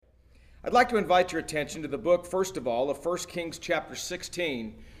I'd like to invite your attention to the book, first of all, of 1 Kings chapter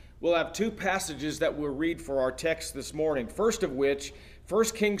 16. We'll have two passages that we'll read for our text this morning. First of which, 1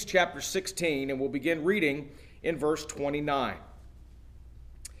 Kings chapter 16, and we'll begin reading in verse 29.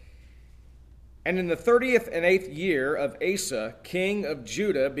 And in the 30th and 8th year of Asa, king of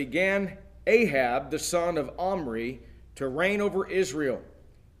Judah, began Ahab, the son of Omri, to reign over Israel.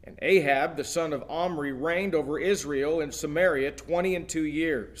 And Ahab, the son of Omri, reigned over Israel in Samaria 22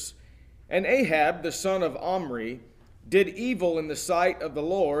 years. And Ahab, the son of Omri, did evil in the sight of the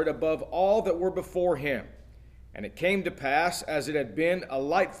Lord above all that were before him. And it came to pass, as it had been a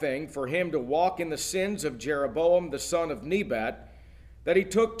light thing for him to walk in the sins of Jeroboam the son of Nebat, that he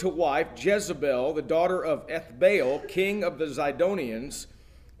took to wife Jezebel, the daughter of Ethbaal, king of the Zidonians,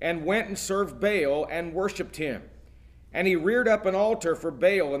 and went and served Baal and worshipped him. And he reared up an altar for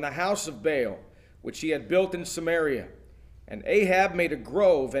Baal in the house of Baal, which he had built in Samaria. And Ahab made a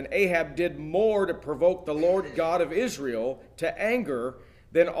grove, and Ahab did more to provoke the Lord God of Israel to anger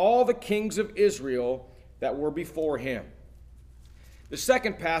than all the kings of Israel that were before him. The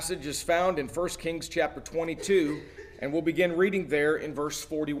second passage is found in 1 Kings chapter 22, and we'll begin reading there in verse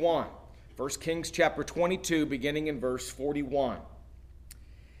 41. 1 Kings chapter 22, beginning in verse 41.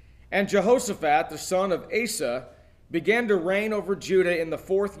 And Jehoshaphat, the son of Asa, began to reign over Judah in the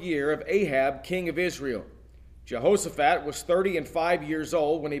 4th year of Ahab, king of Israel. Jehoshaphat was 35 years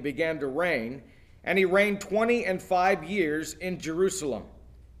old when he began to reign, and he reigned 25 years in Jerusalem.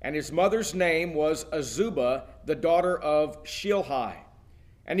 And his mother's name was Azubah, the daughter of Shilhi.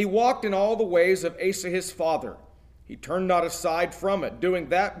 And he walked in all the ways of Asa his father. He turned not aside from it, doing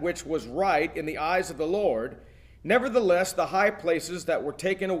that which was right in the eyes of the Lord. Nevertheless, the high places that were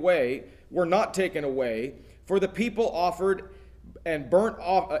taken away were not taken away, for the people offered and burnt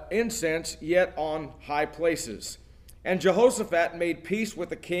off incense yet on high places. And Jehoshaphat made peace with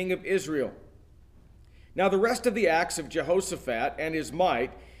the king of Israel. Now the rest of the acts of Jehoshaphat and his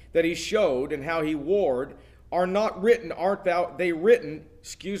might that he showed and how he warred are not written, are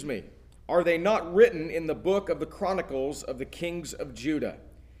they not written in the book of the Chronicles of the kings of Judah?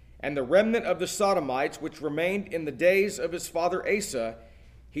 And the remnant of the Sodomites, which remained in the days of his father Asa,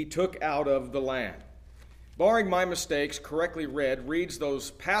 he took out of the land. Barring my mistakes, correctly read, reads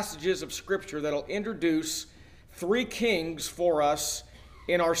those passages of Scripture that'll introduce three kings for us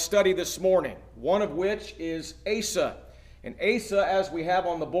in our study this morning, one of which is Asa. And Asa, as we have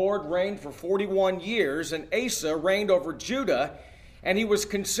on the board, reigned for 41 years, and Asa reigned over Judah, and he was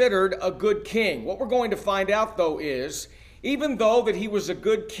considered a good king. What we're going to find out, though, is even though that he was a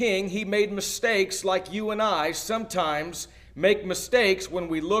good king, he made mistakes like you and I sometimes make mistakes when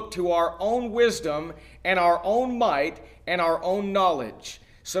we look to our own wisdom and our own might and our own knowledge.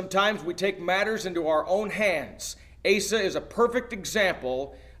 Sometimes we take matters into our own hands. Asa is a perfect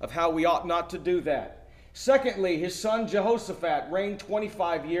example of how we ought not to do that. Secondly, his son Jehoshaphat reigned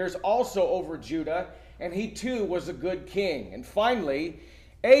 25 years also over Judah, and he too was a good king. And finally,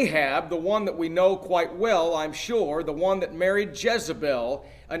 Ahab, the one that we know quite well, I'm sure, the one that married Jezebel,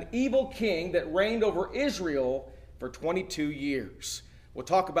 an evil king that reigned over Israel for 22 years. We'll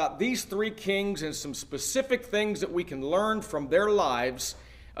talk about these three kings and some specific things that we can learn from their lives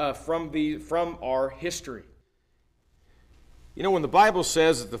from our history. You know, when the Bible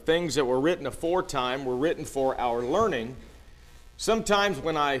says that the things that were written aforetime were written for our learning, sometimes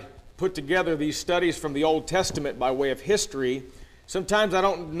when I put together these studies from the Old Testament by way of history, sometimes I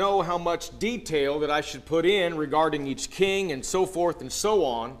don't know how much detail that I should put in regarding each king and so forth and so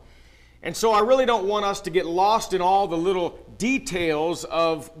on. And so I really don't want us to get lost in all the little details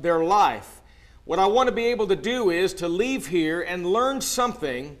of their life. What I want to be able to do is to leave here and learn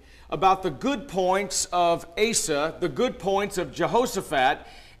something about the good points of Asa, the good points of Jehoshaphat,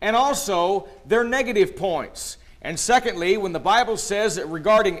 and also their negative points. And secondly, when the Bible says that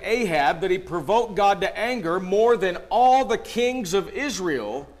regarding Ahab that he provoked God to anger more than all the kings of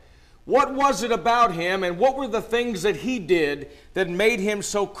Israel, what was it about him and what were the things that he did that made him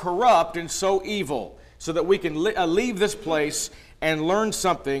so corrupt and so evil, so that we can leave this place and learn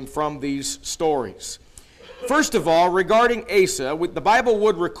something from these stories? First of all, regarding Asa, the Bible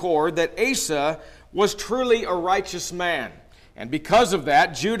would record that Asa was truly a righteous man. And because of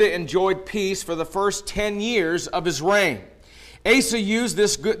that, Judah enjoyed peace for the first 10 years of his reign. Asa used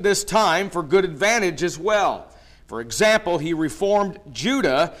this time for good advantage as well. For example, he reformed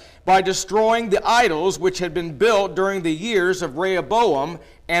Judah by destroying the idols which had been built during the years of Rehoboam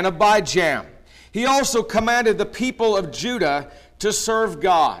and Abijam. He also commanded the people of Judah to serve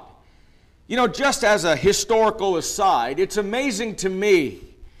God. You know, just as a historical aside, it's amazing to me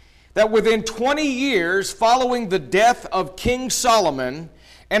that within 20 years following the death of King Solomon,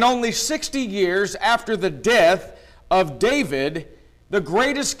 and only 60 years after the death of David, the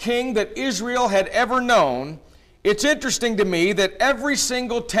greatest king that Israel had ever known, it's interesting to me that every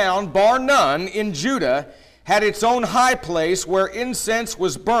single town, bar none, in Judah had its own high place where incense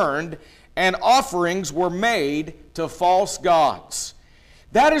was burned and offerings were made to false gods.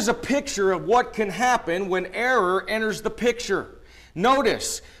 That is a picture of what can happen when error enters the picture.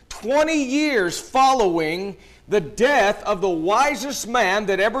 Notice, 20 years following the death of the wisest man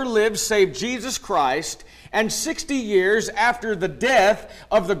that ever lived save Jesus Christ, and 60 years after the death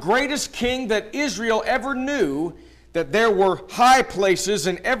of the greatest king that Israel ever knew, that there were high places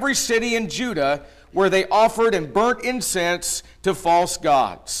in every city in Judah where they offered and burnt incense to false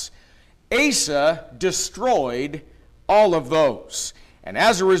gods. Asa destroyed all of those. And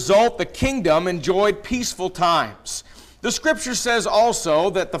as a result, the kingdom enjoyed peaceful times. The scripture says also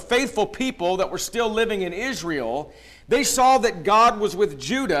that the faithful people that were still living in Israel, they saw that God was with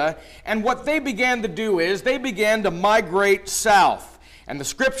Judah, and what they began to do is they began to migrate south. And the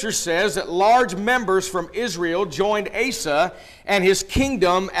scripture says that large members from Israel joined Asa and his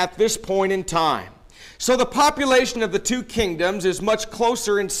kingdom at this point in time. So the population of the two kingdoms is much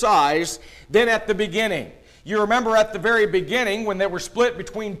closer in size than at the beginning. You remember at the very beginning when they were split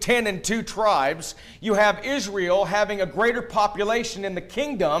between 10 and 2 tribes, you have Israel having a greater population in the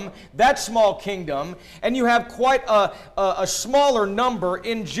kingdom, that small kingdom, and you have quite a smaller number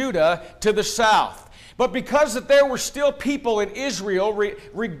in Judah to the south. But because that there were still people in Israel,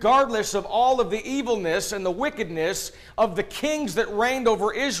 regardless of all of the evilness and the wickedness of the kings that reigned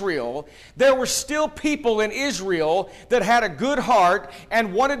over Israel, there were still people in Israel that had a good heart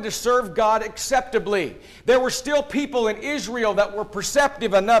and wanted to serve God acceptably. There were still people in Israel that were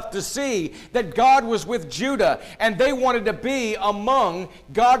perceptive enough to see that God was with Judah, and they wanted to be among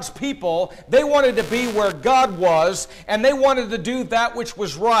God's people. They wanted to be where God was, and they wanted to do that which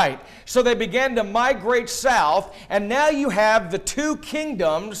was right. So they began to migrate south, and now you have the two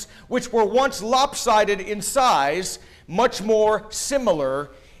kingdoms which were once lopsided in size, much more similar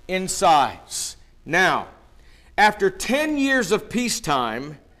in size. Now, after 10 years of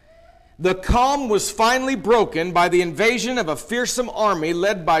peacetime, the calm was finally broken by the invasion of a fearsome army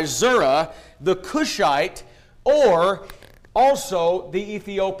led by Zerah, the Cushite, or also the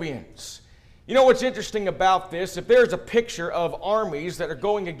Ethiopians. You know what's interesting about this? If there's a picture of armies that are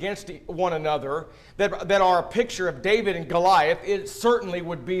going against one another, that are a picture of David and Goliath, it certainly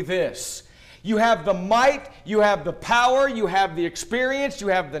would be this. You have the might, you have the power, you have the experience, you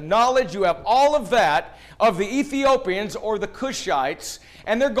have the knowledge, you have all of that of the Ethiopians or the Cushites,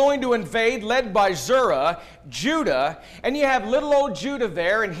 and they're going to invade, led by Zerah, Judah, and you have little old Judah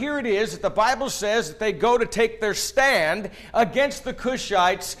there, and here it is that the Bible says that they go to take their stand against the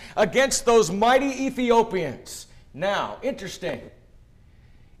Cushites, against those mighty Ethiopians. Now, interesting.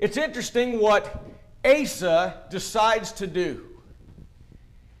 It's interesting what Asa decides to do.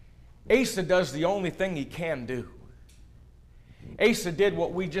 Asa does the only thing he can do. Asa did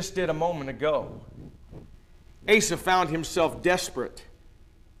what we just did a moment ago. Asa found himself desperate,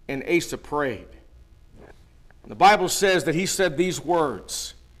 and Asa prayed. The Bible says that he said these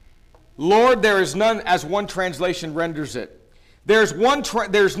words, "Lord, there is none," as one translation renders it, there's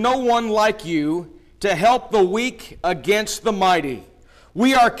no one like you to help the weak against the mighty.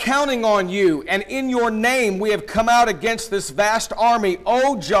 We are counting on you, and in your name we have come out against this vast army.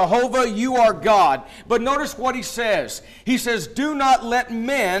 O Jehovah, you are God. But notice what he says. He says, do not let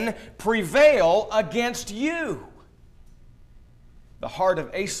men prevail against you. The heart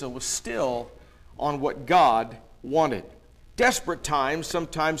of Asa was still on what God wanted. Desperate times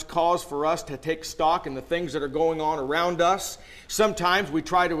sometimes cause for us to take stock in the things that are going on around us. Sometimes we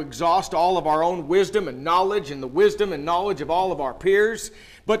try to exhaust all of our own wisdom and knowledge and the wisdom and knowledge of all of our peers.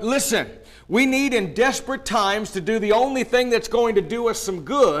 But listen, we need in desperate times to do the only thing that's going to do us some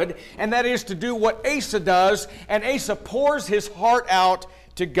good, and that is to do what Asa does, and Asa pours his heart out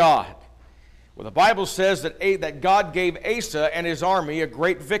to God. Well, the Bible says that God gave Asa and his army a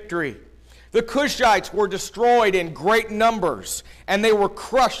great victory. The Cushites were destroyed in great numbers, and they were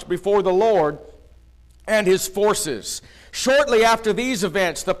crushed before the Lord and his forces. Shortly after these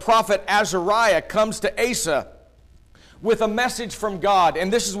events, the prophet Azariah comes to Asa with a message from God,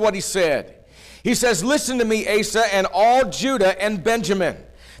 and this is what he said. He says, listen to me, Asa, and all Judah and Benjamin.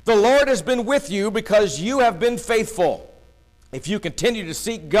 The Lord has been with you because you have been faithful. If you continue to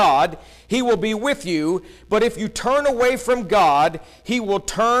seek God, He will be with you. But if you turn away from God, He will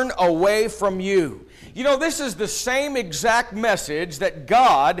turn away from you. You know, this is the same exact message that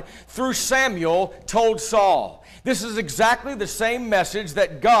God, through Samuel, told Saul. This is exactly the same message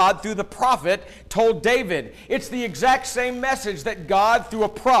that God, through the prophet, told David. It's the exact same message that God, through a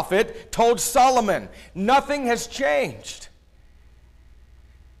prophet, told Solomon. Nothing has changed.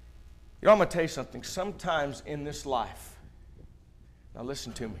 You know, I'm going to tell you something. Sometimes in this life, now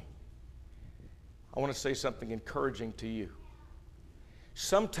listen to me. I want to say something encouraging to you.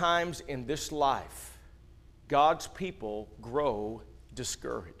 Sometimes in this life, God's people grow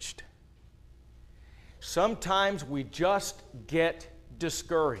discouraged. Sometimes we just get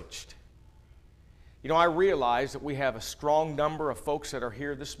discouraged. You know, I realize that we have a strong number of folks that are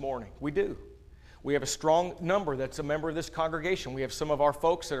here this morning. We do. We have a strong number that's a member of this congregation. We have some of our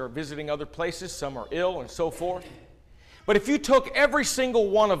folks that are visiting other places. Some are ill and so forth. But if you took every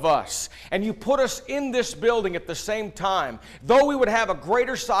single one of us and you put us in this building at the same time, though we would have a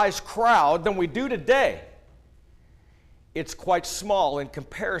greater size crowd than we do today, it's quite small in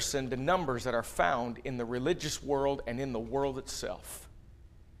comparison to numbers that are found in the religious world and in the world itself.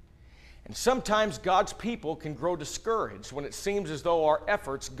 And sometimes God's people can grow discouraged when it seems as though our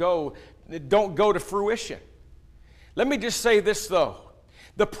efforts don't go to fruition. Let me just say this though.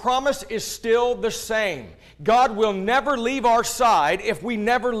 The promise is still the same. God will never leave our side if we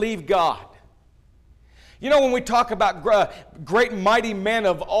never leave God. You know, when we talk about great mighty men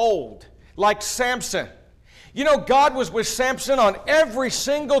of old, like Samson, you know, God was with Samson on every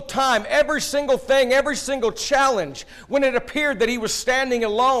single time, every single thing, every single challenge. When it appeared that he was standing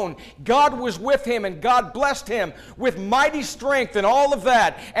alone, God was with him and God blessed him with mighty strength and all of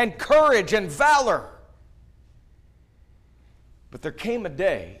that, and courage and valor. But there came a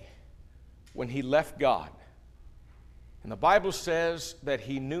day when he left God. And the Bible says that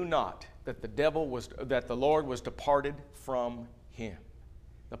he knew not that the Lord was departed from him.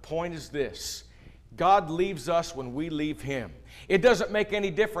 The point is this: God leaves us when we leave Him. It doesn't make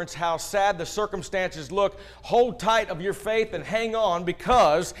any difference how sad the circumstances look. Hold tight of your faith and hang on,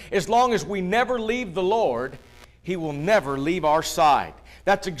 because as long as we never leave the Lord, He will never leave our side.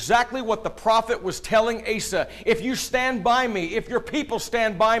 That's exactly what the prophet was telling Asa. If you stand by me, if your people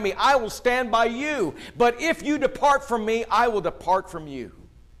stand by me, I will stand by you. But if you depart from me, I will depart from you.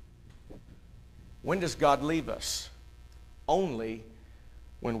 When does God leave us? Only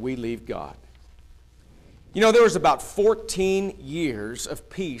when we leave God. You know, there was about 14 years of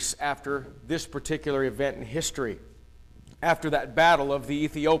peace after this particular event in history, after that battle of the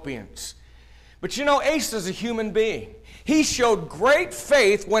Ethiopians. But you know, Asa is a human being. He showed great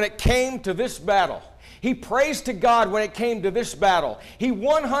faith when it came to this battle. He praised to God when it came to this battle. He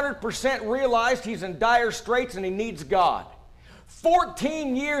 100% realized he's in dire straits and he needs God.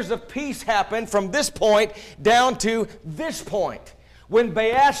 14 years of peace happened from this point down to this point. When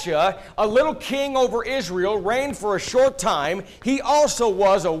Baasha, a little king over Israel, reigned for a short time, he also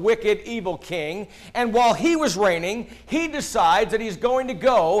was a wicked, evil king. And while he was reigning, he decides that he's going to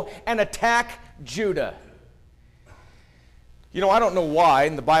go and attack Judah. You know, I don't know why,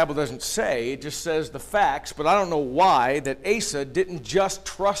 and the Bible doesn't say, it just says the facts, but I don't know why that Asa didn't just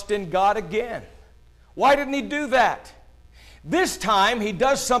trust in God again. Why didn't he do that? This time, he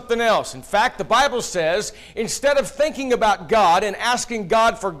does something else. In fact, the Bible says, instead of thinking about God and asking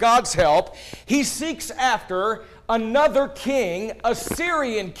God for God's help, he seeks after another king, a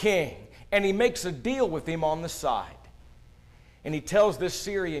Syrian king, and he makes a deal with him on the side. And he tells this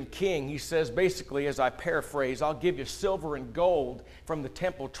Syrian king, he says, basically, as I paraphrase, I'll give you silver and gold from the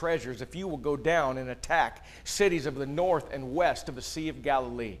temple treasures if you will go down and attack cities of the north and west of the Sea of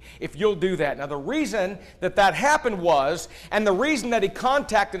Galilee. If you'll do that. Now, the reason that happened was, and the reason that he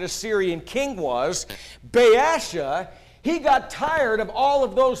contacted a Syrian king was, Baasha, he got tired of all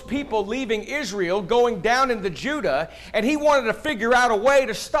of those people leaving Israel, going down into Judah, and he wanted to figure out a way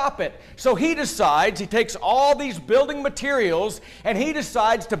to stop it. So he takes all these building materials, and he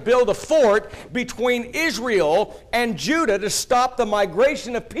decides to build a fort between Israel and Judah to stop the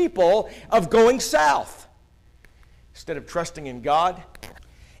migration of people of going south. Instead of trusting in God,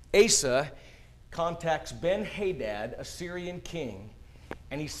 Asa contacts Ben-Hadad, a Syrian king,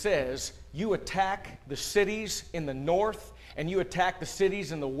 and he says, you attack the cities in the north and you attack the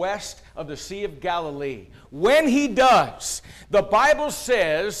cities in the west of the Sea of Galilee. When he does, the Bible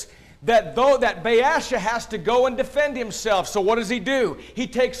says that Baasha has to go and defend himself. So what does he do? He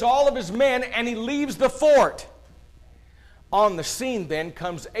takes all of his men and he leaves the fort. On the scene then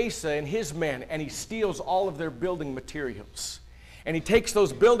comes Asa and his men, and he steals all of their building materials. And he takes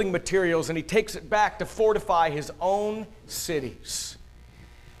those building materials and he takes it back to fortify his own cities.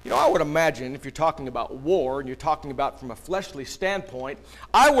 You know, I would imagine if you're talking about war and you're talking about from a fleshly standpoint,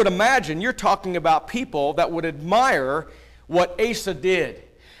 I would imagine you're talking about people that would admire what Asa did.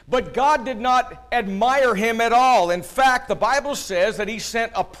 But God did not admire him at all. In fact, the Bible says that he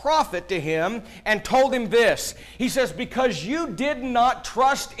sent a prophet to him and told him this. He says, because you did not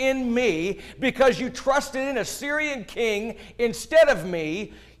trust in me, because you trusted in a Syrian king instead of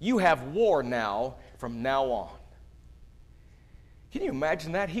me, you have war now from now on. Can you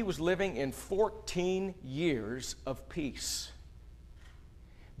imagine that? He was living in 14 years of peace.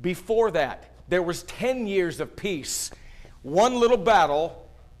 Before that, there was 10 years of peace. One little battle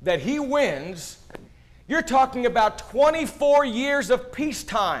that he wins, you're talking about 24 years of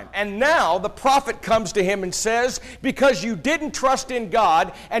peacetime. And now the prophet comes to him and says, because you didn't trust in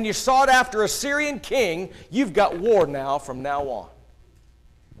God and you sought after a Syrian king, you've got war now from now on.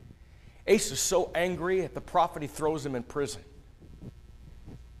 Asa's so angry at the prophet, he throws him in prison.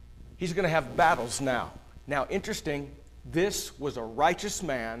 He's going to have battles now. Now, interesting, this was a righteous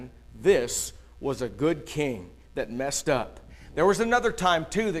man. This was a good king that messed up. There was another time,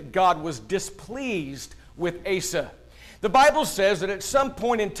 too, that God was displeased with Asa. The Bible says that at some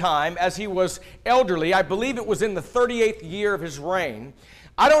point in time, as he was elderly, I believe it was in the 38th year of his reign,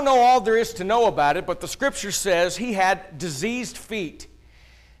 I don't know all there is to know about it, but the Scripture says he had diseased feet.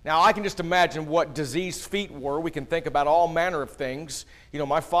 Now, I can just imagine what diseased feet were. We can think about all manner of things. You know,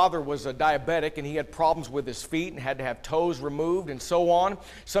 my father was a diabetic, and he had problems with his feet and had to have toes removed and so on.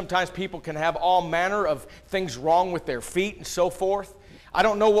 Sometimes people can have all manner of things wrong with their feet and so forth. I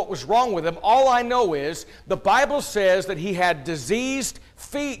don't know what was wrong with him. All I know is the Bible says that he had diseased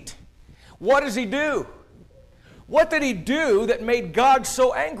feet. What does he do? What did he do that made God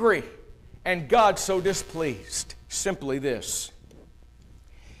so angry and God so displeased? Simply this.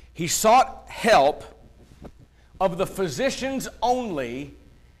 He sought help of the physicians only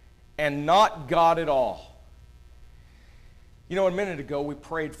and not God at all. You know, a minute ago we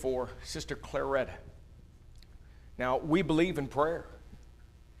prayed for Sister Claretta. Now, we believe in prayer.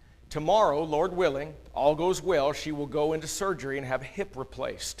 Tomorrow, Lord willing, all goes well, she will go into surgery and have a hip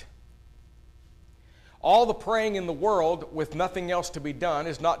replaced. All the praying in the world with nothing else to be done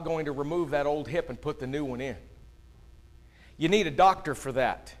is not going to remove that old hip and put the new one in. You need a doctor for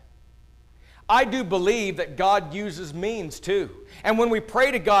that. I do believe that God uses means too. And when we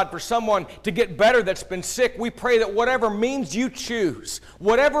pray to God for someone to get better that's been sick, we pray that whatever means you choose,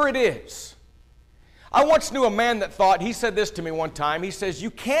 whatever it is. I once knew a man that thought, he said this to me one time, he says,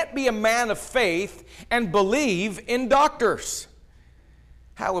 you can't be a man of faith and believe in doctors.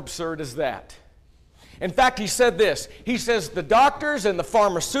 How absurd is that? In fact, he said this, he says, the doctors and the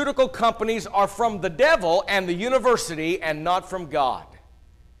pharmaceutical companies are from the devil and the university and not from God.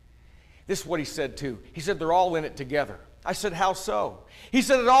 This is what he said too. He said they're all in it together. I said, how so? He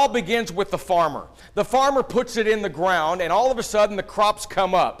said it all begins with the farmer. The farmer puts it in the ground and all of a sudden the crops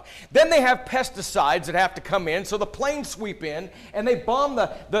come up. Then they have pesticides that have to come in, so the planes sweep in and they bomb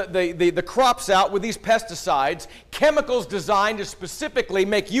the crops out with these pesticides, chemicals designed to specifically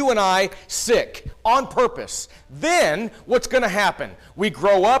make you and I sick on purpose. Then what's going to happen? We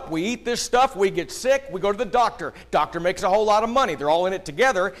grow up, we eat this stuff, we get sick, we go to the doctor. Doctor makes a whole lot of money. They're all in it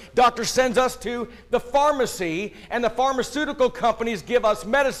together. Doctor sends us to the pharmacy, and the pharmaceutical companies give us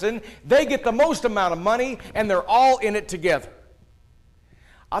medicine. They get the most amount of money, and they're all in it together.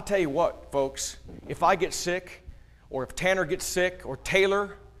 I'll tell you what, folks, if I get sick, or if Tanner gets sick, or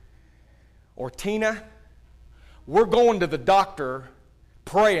Taylor, or Tina, we're going to the doctor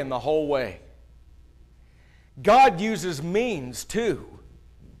praying the whole way. God uses means too.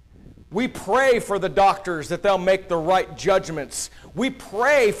 We pray for the doctors that they'll make the right judgments. We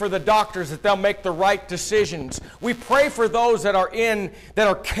pray for the doctors that they'll make the right decisions. We pray for those that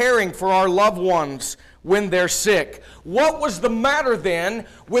are caring for our loved ones when they're sick. What was the matter then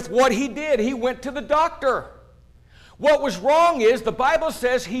with what he did? He went to the doctor. What was wrong is the Bible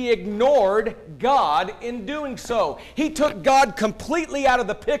says he ignored God in doing so. He took God completely out of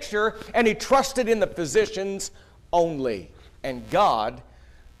the picture and he trusted in the physicians only. And God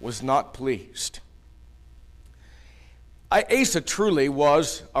was not pleased. Asa truly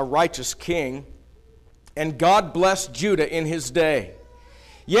was a righteous king, and God blessed Judah in his day.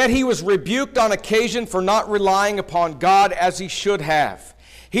 Yet he was rebuked on occasion for not relying upon God as he should have.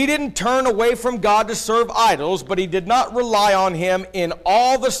 He didn't turn away from God to serve idols, but he did not rely on him in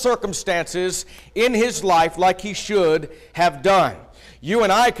all the circumstances in his life like he should have done. You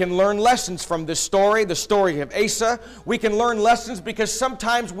and I can learn lessons from this story, the story of Asa. We can learn lessons because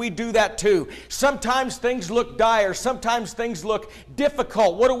sometimes we do that too. Sometimes things look dire. Sometimes things look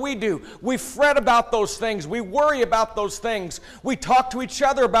difficult. What do? We fret about those things. We worry about those things. We talk to each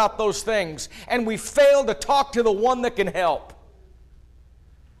other about those things. And we fail to talk to the one that can help.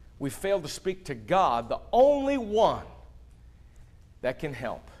 We fail to speak to God, the only one that can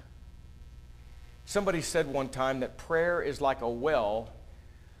help. Somebody said one time that prayer is like a well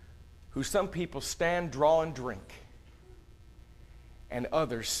who some people stand, draw, and drink, and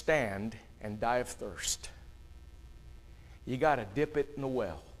others stand and die of thirst. You got to dip it in the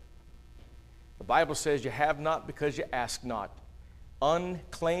well. The Bible says you have not because you ask not.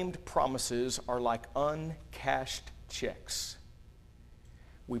 Unclaimed promises are like uncashed checks.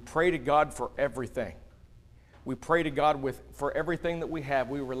 We pray to God for everything. We pray to God for everything that we have.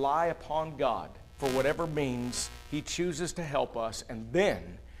 We rely upon God for whatever means He chooses to help us, and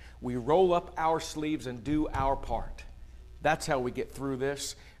then we roll up our sleeves and do our part. That's how we get through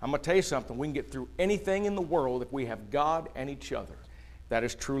this. I'm going to tell you something. We can get through anything in the world if we have God and each other. That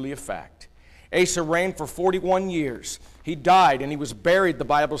is truly a fact. Asa reigned for 41 years. He died and he was buried, the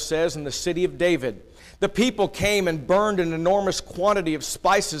Bible says, in the city of David. The people came and burned an enormous quantity of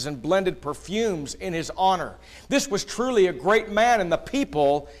spices and blended perfumes in his honor. This was truly a great man, and the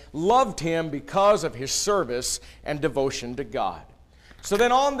people loved him because of his service and devotion to God. So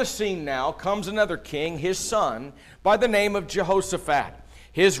then on the scene now comes another king, his son, by the name of Jehoshaphat.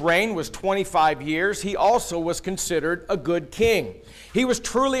 His reign was 25 years. He also was considered a good king. He was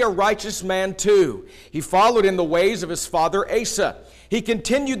truly a righteous man too. He followed in the ways of his father Asa. He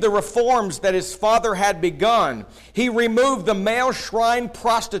continued the reforms that his father had begun. He removed the male shrine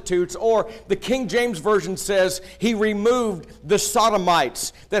prostitutes, or the King James Version says he removed the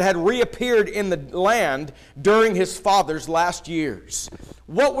sodomites that had reappeared in the land during his father's last years.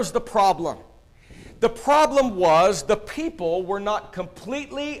 What was the problem? The problem was the people were not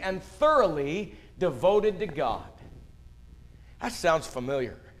completely and thoroughly devoted to God. That sounds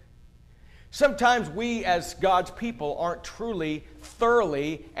familiar. Sometimes we as God's people aren't truly,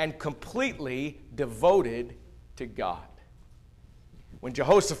 thoroughly, and completely devoted to God. When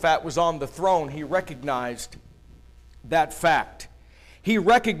Jehoshaphat was on the throne, he recognized that fact. He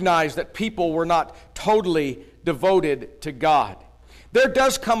recognized that people were not totally devoted to God. There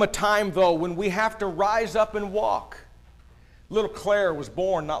does come a time, though, when we have to rise up and walk. Little Claire was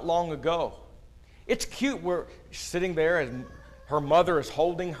born not long ago. It's cute. We're sitting there and her mother is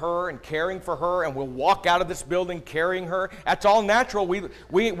holding her and caring for her, and we'll walk out of this building carrying her. That's all natural.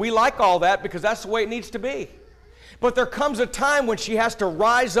 We like all that because that's the way it needs to be. But there comes a time when she has to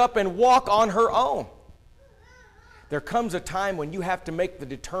rise up and walk on her own. There comes a time when you have to make the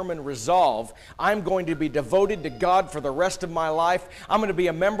determined resolve, I'm going to be devoted to God for the rest of my life. I'm going to be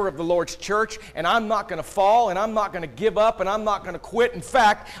a member of the Lord's church, and I'm not going to fall, and I'm not going to give up, and I'm not going to quit. In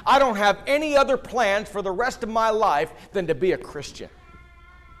fact, I don't have any other plans for the rest of my life than to be a Christian.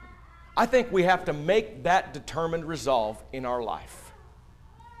 I think we have to make that determined resolve in our life.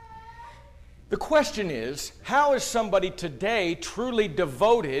 The question is, how is somebody today truly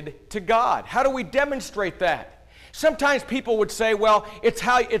devoted to God? How do we demonstrate that? Sometimes people would say, well,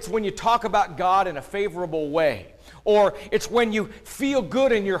 it's when you talk about God in a favorable way, or it's when you feel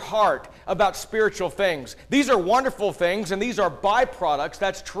good in your heart about spiritual things. These are wonderful things, and these are byproducts.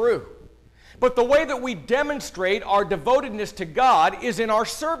 That's true. But the way that we demonstrate our devotedness to God is in our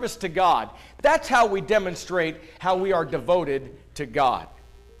service to God. That's how we demonstrate how we are devoted to God.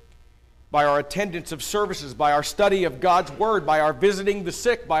 By our attendance of services, by our study of God's Word, by our visiting the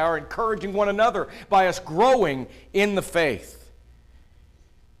sick, by our encouraging one another, by us growing in the faith.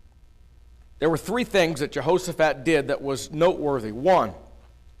 There were three things that Jehoshaphat did that was noteworthy. One,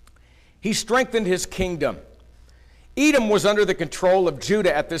 he strengthened his kingdom. Edom was under the control of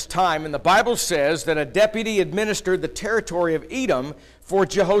Judah at this time, and the Bible says that a deputy administered the territory of Edom for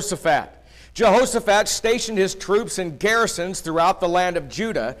Jehoshaphat. Jehoshaphat stationed his troops in garrisons throughout the land of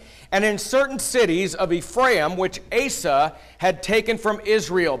Judah and in certain cities of Ephraim, which Asa had taken from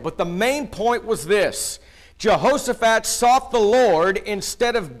Israel. But the main point was this: Jehoshaphat sought the Lord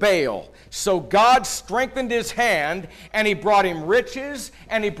instead of Baal. So God strengthened his hand, and he brought him riches,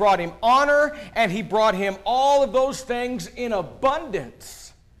 and he brought him honor, and he brought him all of those things in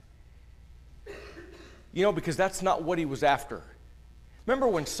abundance. You know, because that's not what he was after. Remember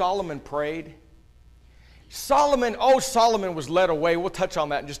when Solomon prayed? Solomon was led away. We'll touch on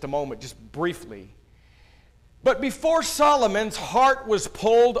that in just a moment, just briefly. But before Solomon's heart was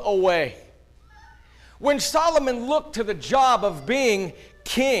pulled away, when Solomon looked to the job of being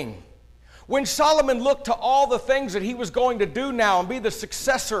king, When Solomon looked to all the things that he was going to do now and be the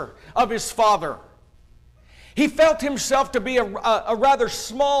successor of his father, he felt himself to be a rather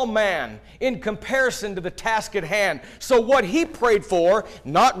small man in comparison to the task at hand. So what he prayed for,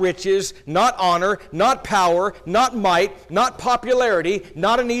 not riches, not honor, not power, not might, not popularity,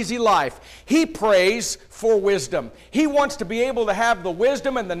 not an easy life. He prays for wisdom. He wants to be able to have the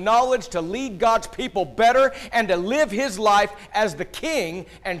wisdom and the knowledge to lead God's people better and to live his life as the king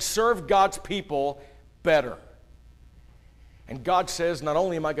and serve God's people better. And God says, not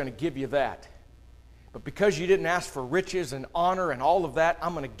only am I going to give you that, but because you didn't ask for riches and honor and all of that,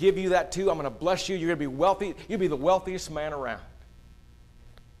 I'm going to give you that too. I'm going to bless you. You're going to be wealthy. You'll be the wealthiest man around.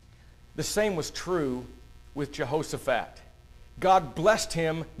 The same was true with Jehoshaphat. God blessed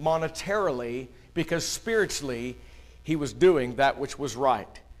him monetarily because spiritually he was doing that which was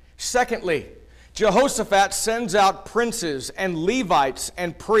right. Secondly, Jehoshaphat sends out princes and Levites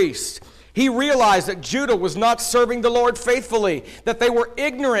and priests. He realized that Judah was not serving the Lord faithfully, that they were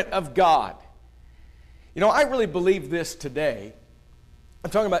ignorant of God. You know, I really believe this today.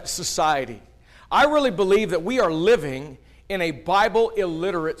 I'm talking about society. I really believe that we are living in a Bible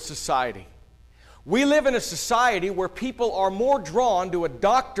illiterate society. We live in a society where people are more drawn to a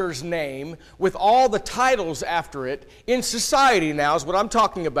doctor's name with all the titles after it in society now is what I'm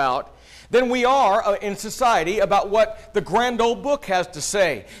talking about, than we are in society about what the grand old book has to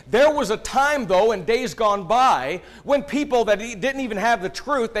say. There was a time, though, in days gone by, when people that didn't even have the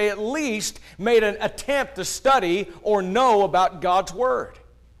truth, they at least made an attempt to study or know about God's Word.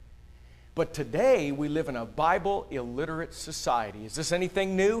 But today, we live in a Bible illiterate society. Is this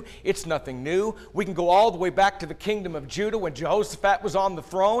anything new? It's nothing new. We can go all the way back to the kingdom of Judah when Jehoshaphat was on the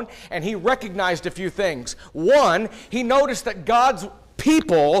throne, and he recognized a few things. One, he noticed that God's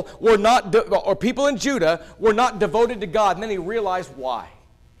people were not, or people in Judah were not devoted to God. And then he realized why.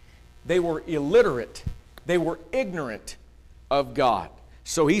 They were illiterate. They were ignorant of God.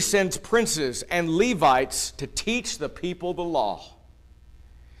 So he sends princes and Levites to teach the people the law.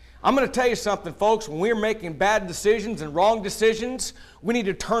 I'm going to tell you something, folks. When we're making bad decisions and wrong decisions, we need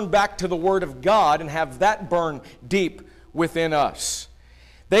to turn back to the Word of God and have that burn deep within us.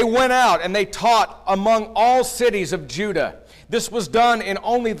 They went out and they taught among all cities of Judah. This was done in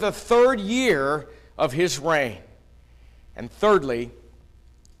only the 3rd year of his reign. And thirdly,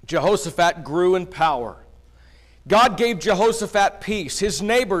 Jehoshaphat grew in power. God gave Jehoshaphat peace. His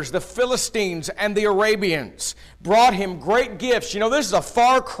neighbors, the Philistines and the Arabians, brought him great gifts. You know, this is a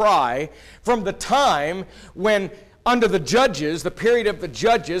far cry from the time when under the judges, the period of the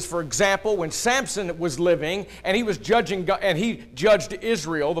judges, for example, when Samson was living and he was judging God, and he judged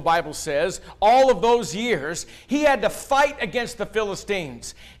Israel, the Bible says, all of those years, he had to fight against the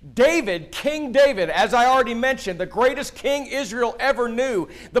Philistines. David, King David, as I already mentioned, the greatest king Israel ever knew,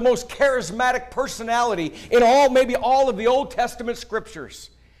 the most charismatic personality in maybe all of the Old Testament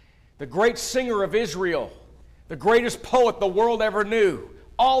scriptures, the great singer of Israel, the greatest poet the world ever knew,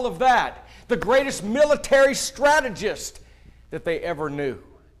 all of that. The greatest military strategist that they ever knew.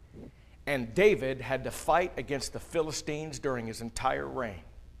 And David had to fight against the Philistines during his entire reign.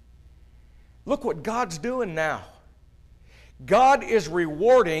 Look what God's doing now. God is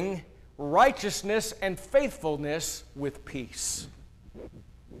rewarding righteousness and faithfulness with peace.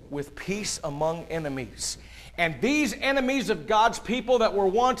 With peace among enemies. And these enemies of God's people that were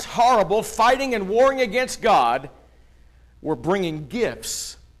once horrible, fighting and warring against God, were bringing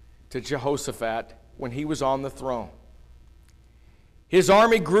gifts to Jehoshaphat when he was on the throne. His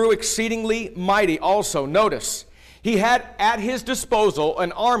army grew exceedingly mighty also. Notice, he had at his disposal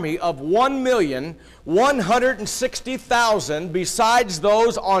an army of 1,160,000 besides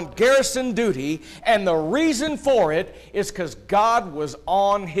those on garrison duty, and the reason for it is because God was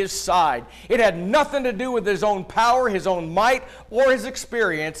on his side. It had nothing to do with his own power, his own might, or his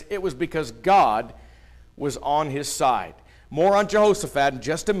experience. It was because God was on his side. More on Jehoshaphat in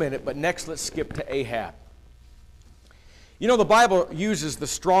just a minute, but next let's skip to Ahab. You know, the Bible uses the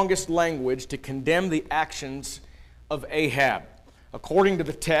strongest language to condemn the actions of Ahab. According to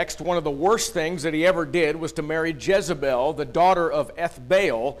the text, one of the worst things that he ever did was to marry Jezebel, the daughter of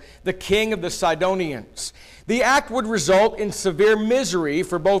Ethbaal, the king of the Sidonians. The act would result in severe misery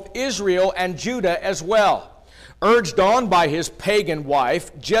for both Israel and Judah as well. Urged on by his pagan wife,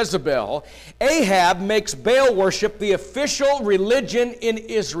 Jezebel, Ahab makes Baal worship the official religion in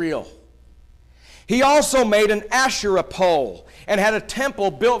Israel. He also made an Asherah pole and had a temple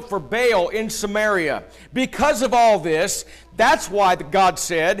built for Baal in Samaria. Because of all this, that's why God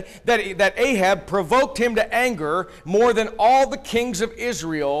said that Ahab provoked him to anger more than all the kings of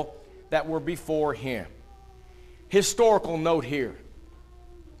Israel that were before him. Historical note here.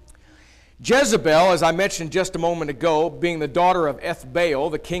 Jezebel, as I mentioned just a moment ago, being the daughter of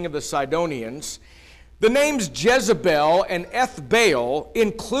Ethbaal, the king of the Sidonians, the names Jezebel and Ethbaal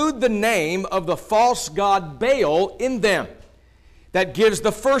include the name of the false god Baal in them. That gives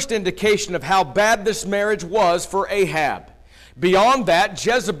the first indication of how bad this marriage was for Ahab. Beyond that,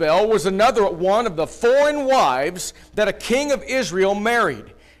 Jezebel was another one of the foreign wives that a king of Israel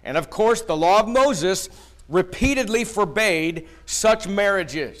married. And of course, the law of Moses repeatedly forbade such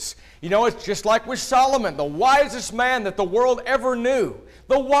marriages. You know, it's just like with Solomon, the wisest man that the world ever knew,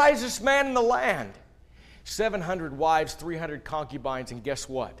 the wisest man in the land. 700 wives, 300 concubines, and guess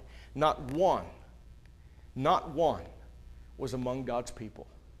what? Not one was among God's people.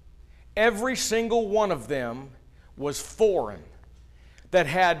 Every single one of them was foreign, that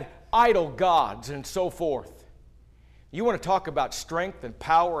had idol gods and so forth. You want to talk about strength and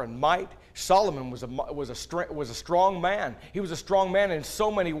power and might? Solomon was a strong man. He was a strong man in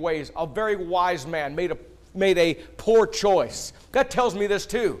so many ways, a very wise man, made a poor choice. That tells me this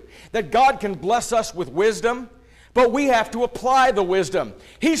too, that God can bless us with wisdom, but we have to apply the wisdom.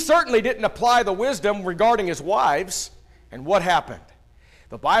 He certainly didn't apply the wisdom regarding his wives. And what happened?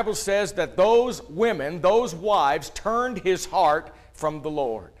 The Bible says that those women, those wives, turned his heart from the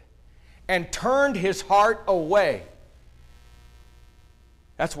Lord and turned his heart away.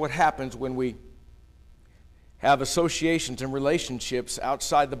 That's what happens when we have associations and relationships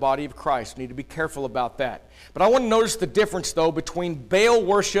outside the body of Christ. We need to be careful about that. But I want to notice the difference, though, between Baal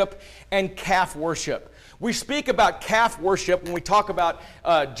worship and calf worship. We speak about calf worship when we talk about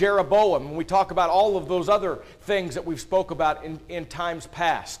Jeroboam, when we talk about all of those other things that we've spoke about in times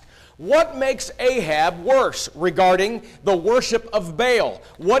past. What makes Ahab worse regarding the worship of Baal?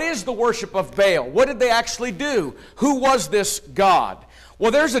 What is the worship of Baal? What did they actually do? Who was this god? Well,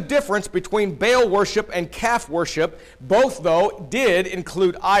 there's a difference between Baal worship and calf worship. Both, though, did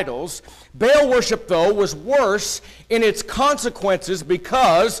include idols. Baal worship, though, was worse in its consequences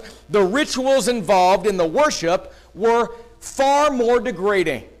because the rituals involved in the worship were far more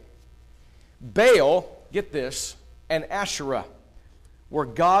degrading. Baal, get this, and Asherah were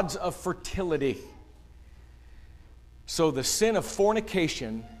gods of fertility. So the sin of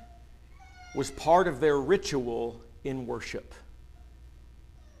fornication was part of their ritual in worship.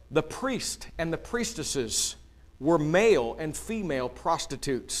 The priest and the priestesses were male and female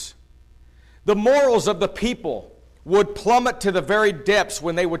prostitutes. The morals of the people would plummet to the very depths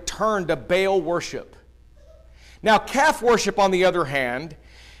when they would turn to Baal worship. Now, calf worship, on the other hand,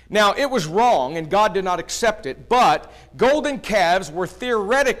 now it was wrong and God did not accept it, but golden calves were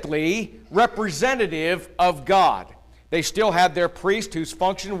theoretically representative of God. They still had their priest whose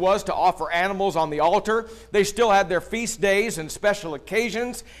function was to offer animals on the altar. They still had their feast days and special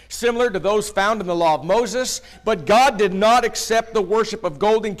occasions, similar to those found in the law of Moses. But God did not accept the worship of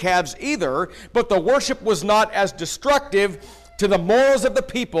golden calves either, but the worship was not as destructive to the morals of the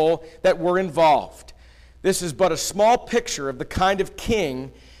people that were involved. This is but a small picture of the kind of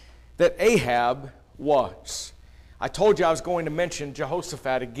king that Ahab was. I told you I was going to mention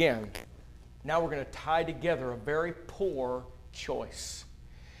Jehoshaphat again. Now we're going to tie together a very poor choice.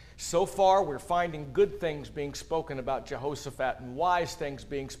 So far, we're finding good things being spoken about Jehoshaphat and wise things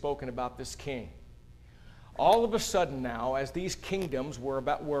being spoken about this king. All of a sudden now, as these kingdoms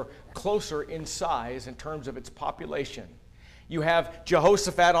were closer in size in terms of its population, you have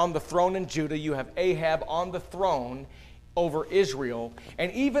Jehoshaphat on the throne in Judah, you have Ahab on the throne over Israel,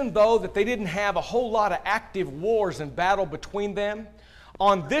 and even though that they didn't have a whole lot of active wars and battle between them,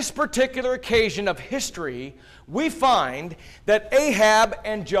 on this particular occasion of history, we find that Ahab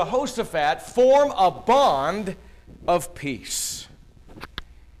and Jehoshaphat form a bond of peace.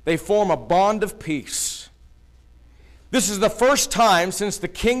 They form a bond of peace. This is the first time since the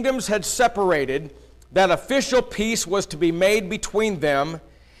kingdoms had separated that official peace was to be made between them,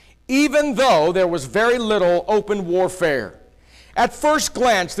 even though there was very little open warfare. At first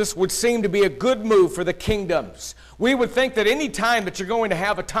glance, this would seem to be a good move for the kingdoms. We would think that any time that you're going to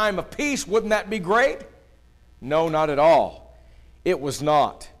have a time of peace, wouldn't that be great? No, not at all. It was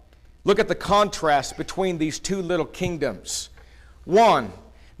not. Look at the contrast between these two little kingdoms. One,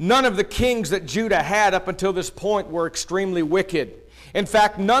 none of the kings that Judah had up until this point were extremely wicked. In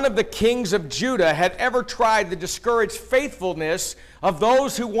fact, none of the kings of Judah had ever tried to discourage faithfulness of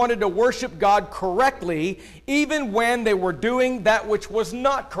those who wanted to worship God correctly, even when they were doing that which was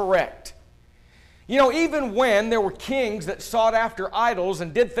not correct. You know, even when there were kings that sought after idols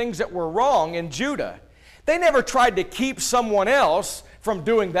and did things that were wrong in Judah, they never tried to keep someone else from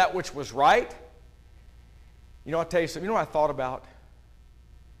doing that which was right. You know, I'll tell you something. You know what I thought about?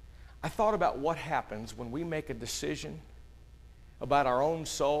 I thought about what happens when we make a decision about our own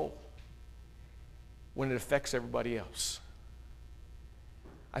soul when it affects everybody else.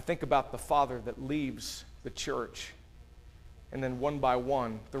 I think about the father that leaves the church, and then one by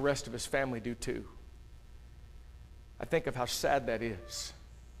one, the rest of his family do too. I think of how sad that is.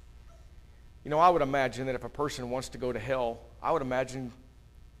 You know, I would imagine that if a person wants to go to hell,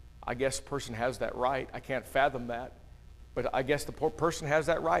 I guess a person has that right. I can't fathom that. But I guess the person has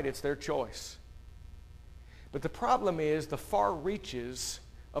that right. It's their choice. But the problem is the far reaches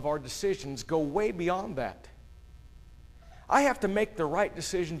of our decisions go way beyond that. I have to make the right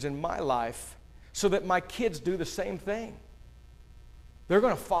decisions in my life so that my kids do the same thing. They're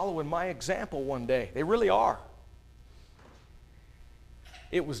going to follow in my example one day. They really are.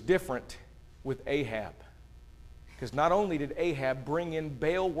 It was different with Ahab. Because not only did Ahab bring in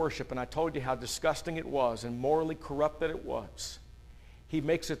Baal worship, and I told you how disgusting it was and morally corrupt that it was, he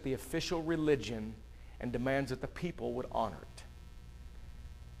makes it the official religion and demands that the people would honor it.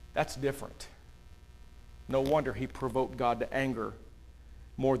 That's different. No wonder he provoked God to anger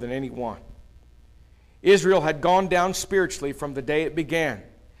more than anyone. Israel had gone down spiritually from the day it began.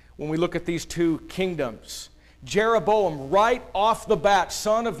 When we look at these two kingdoms, Jeroboam, right off the bat,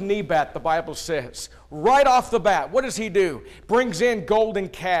 son of Nebat, the Bible says, right off the bat, what does he do? Brings in golden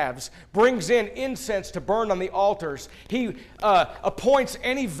calves, brings in incense to burn on the altars. He appoints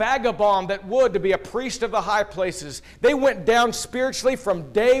any vagabond that would to be a priest of the high places. They went down spiritually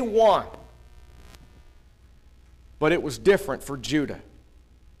from day one. But it was different for Judah.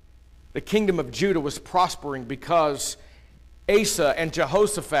 The kingdom of Judah was prospering because Asa and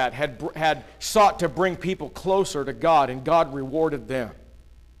Jehoshaphat had sought to bring people closer to God, and God rewarded them.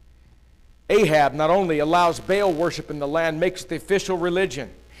 Ahab not only allows Baal worship in the land, makes it the official religion.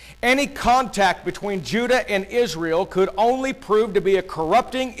 Any contact between Judah and Israel could only prove to be a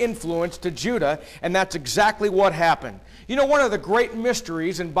corrupting influence to Judah, and that's exactly what happened. You know, one of the great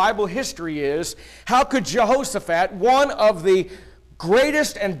mysteries in Bible history is, how could Jehoshaphat, one of the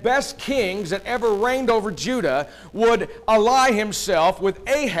greatest and best kings that ever reigned over Judah, would ally himself with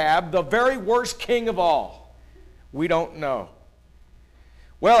Ahab, the very worst king of all? We don't know.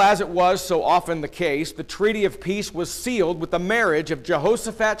 Well, as it was so often the case, the treaty of peace was sealed with the marriage of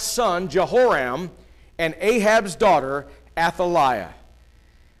Jehoshaphat's son, Jehoram, and Ahab's daughter, Athaliah.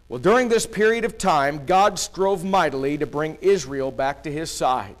 Well, during this period of time, God strove mightily to bring Israel back to his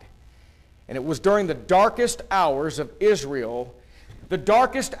side. And it was during the darkest hours of Israel, the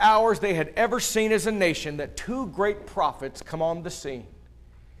darkest hours they had ever seen as a nation, that two great prophets come on the scene.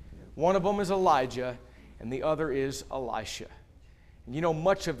 One of them is Elijah, and the other is Elisha. And you know,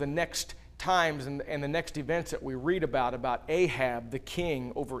 much of the next times and the next events that we read about Ahab, the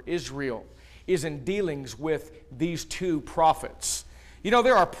king over Israel, is in dealings with these two prophets. You know,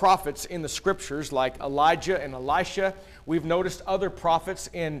 there are prophets in the scriptures like Elijah and Elisha. We've noticed other prophets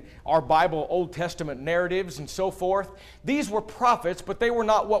in our Bible, Old Testament narratives and so forth. These were prophets, but they were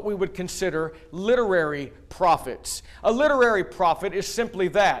not what we would consider literary prophets. A literary prophet is simply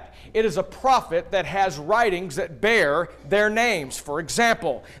that. It is a prophet that has writings that bear their names. For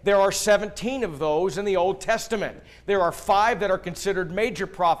example, there are 17 of those in the Old Testament. There are 5 that are considered major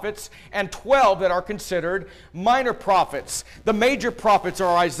prophets and 12 that are considered minor prophets. The major prophets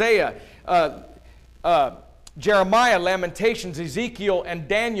are Isaiah, Jeremiah, Lamentations, Ezekiel, and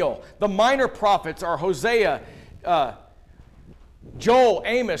Daniel. The minor prophets are Hosea, Joel,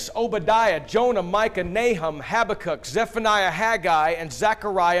 Amos, Obadiah, Jonah, Micah, Nahum, Habakkuk, Zephaniah, Haggai, and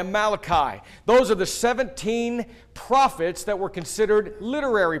Zechariah, Malachi. Those are the 17 prophets that were considered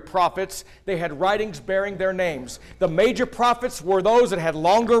literary prophets. They had writings bearing their names. The major prophets were those that had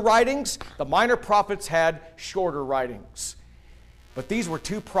longer writings. The minor prophets had shorter writings. But these were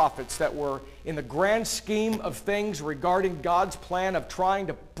two prophets that were, in the grand scheme of things regarding God's plan of trying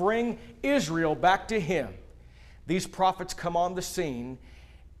to bring Israel back to Him, these prophets come on the scene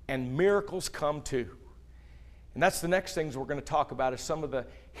and miracles come too. And that's the next things we're going to talk about, is some of the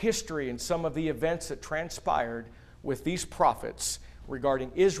history and some of the events that transpired with these prophets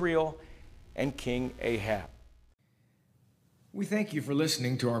regarding Israel and King Ahab. We thank you for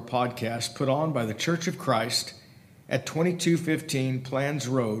listening to our podcast put on by the Church of Christ at 2215 Plans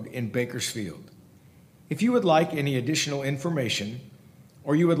Road in Bakersfield. If you would like any additional information,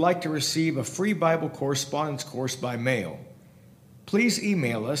 or you would like to receive a free Bible correspondence course by mail, please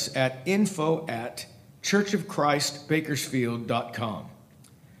email us at info@churchofchristbakersfield.com.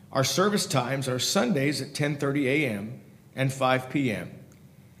 Our service times are Sundays at 10:30 a.m. and 5 p.m.,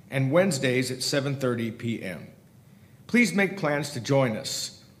 and Wednesdays at 7:30 p.m. Please make plans to join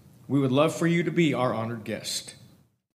us. We would love for you to be our honored guest.